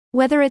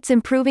Whether it's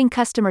improving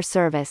customer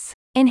service,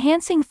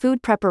 enhancing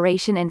food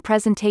preparation and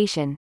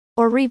presentation,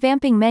 or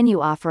revamping menu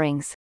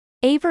offerings,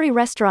 Avery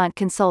Restaurant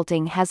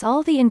Consulting has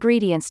all the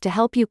ingredients to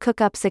help you cook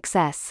up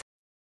success.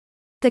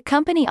 The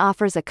company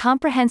offers a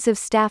comprehensive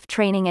staff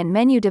training and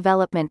menu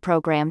development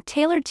program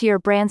tailored to your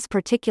brand's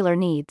particular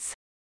needs.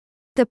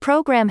 The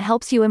program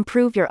helps you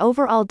improve your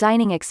overall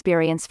dining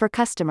experience for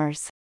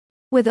customers.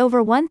 With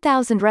over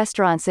 1,000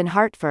 restaurants in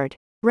Hartford,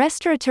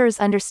 restaurateurs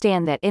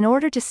understand that in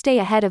order to stay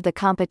ahead of the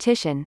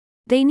competition,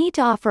 they need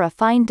to offer a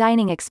fine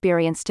dining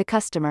experience to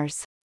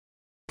customers.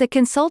 The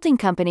consulting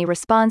company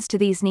responds to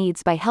these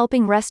needs by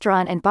helping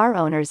restaurant and bar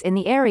owners in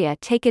the area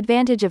take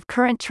advantage of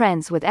current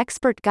trends with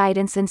expert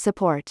guidance and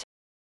support.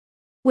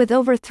 With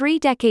over 3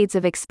 decades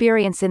of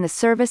experience in the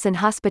service and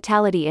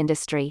hospitality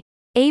industry,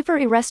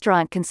 Avery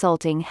Restaurant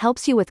Consulting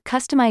helps you with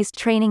customized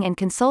training and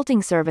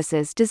consulting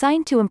services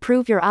designed to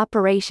improve your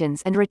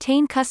operations and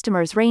retain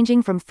customers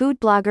ranging from food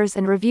bloggers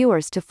and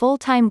reviewers to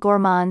full-time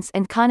gourmands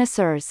and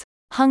connoisseurs,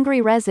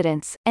 hungry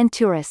residents, and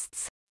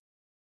tourists.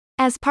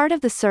 As part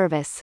of the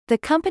service, the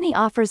company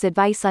offers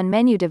advice on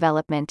menu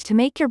development to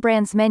make your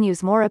brand's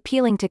menus more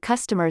appealing to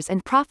customers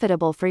and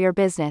profitable for your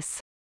business.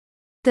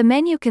 The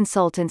menu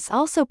consultants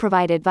also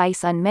provide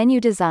advice on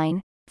menu design,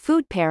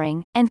 food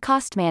pairing, and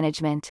cost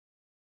management.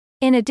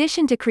 In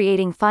addition to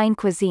creating fine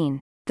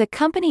cuisine, the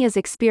company is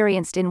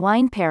experienced in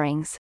wine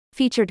pairings,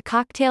 featured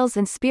cocktails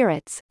and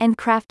spirits, and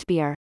craft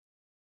beer.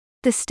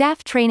 The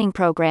staff training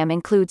program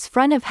includes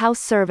front-of-house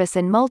service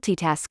and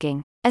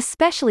multitasking,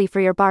 especially for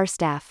your bar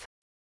staff.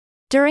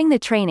 During the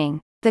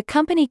training, the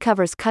company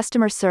covers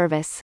customer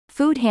service,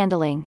 food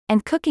handling,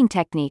 and cooking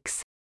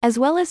techniques, as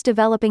well as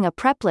developing a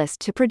prep list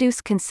to produce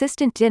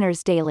consistent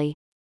dinners daily.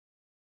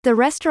 The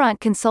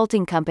restaurant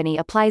consulting company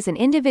applies an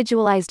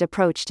individualized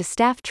approach to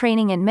staff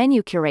training and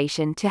menu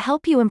curation to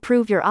help you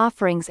improve your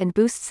offerings and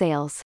boost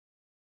sales.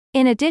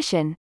 In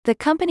addition, the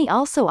company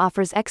also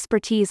offers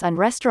expertise on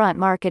restaurant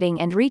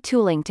marketing and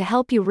retooling to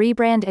help you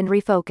rebrand and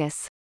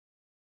refocus.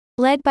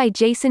 Led by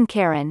Jason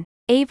Karen,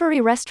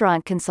 Avery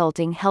Restaurant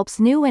Consulting helps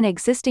new and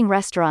existing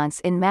restaurants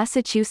in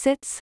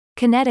Massachusetts,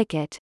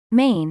 Connecticut,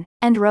 Maine,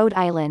 and Rhode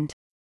Island.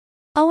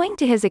 Owing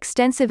to his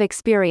extensive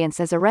experience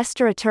as a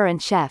restaurateur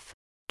and chef,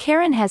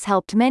 Karen has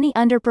helped many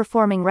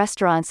underperforming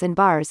restaurants and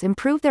bars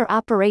improve their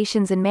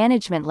operations and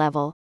management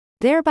level,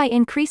 thereby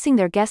increasing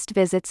their guest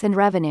visits and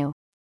revenue.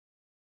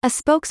 A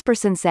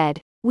spokesperson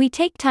said, "We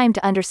take time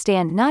to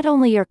understand not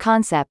only your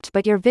concept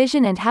but your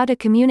vision and how to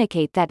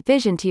communicate that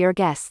vision to your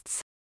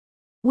guests.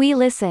 We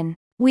listen,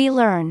 we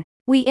learn,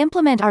 we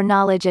implement our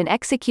knowledge and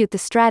execute the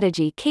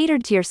strategy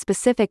catered to your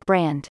specific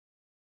brand."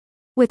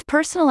 With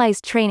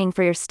personalized training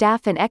for your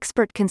staff and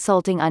expert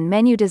consulting on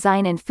menu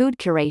design and food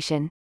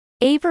curation,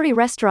 Avery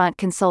Restaurant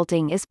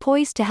Consulting is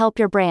poised to help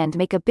your brand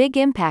make a big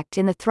impact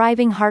in the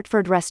thriving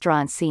Hartford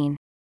restaurant scene.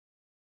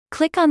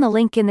 Click on the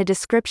link in the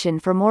description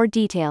for more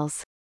details.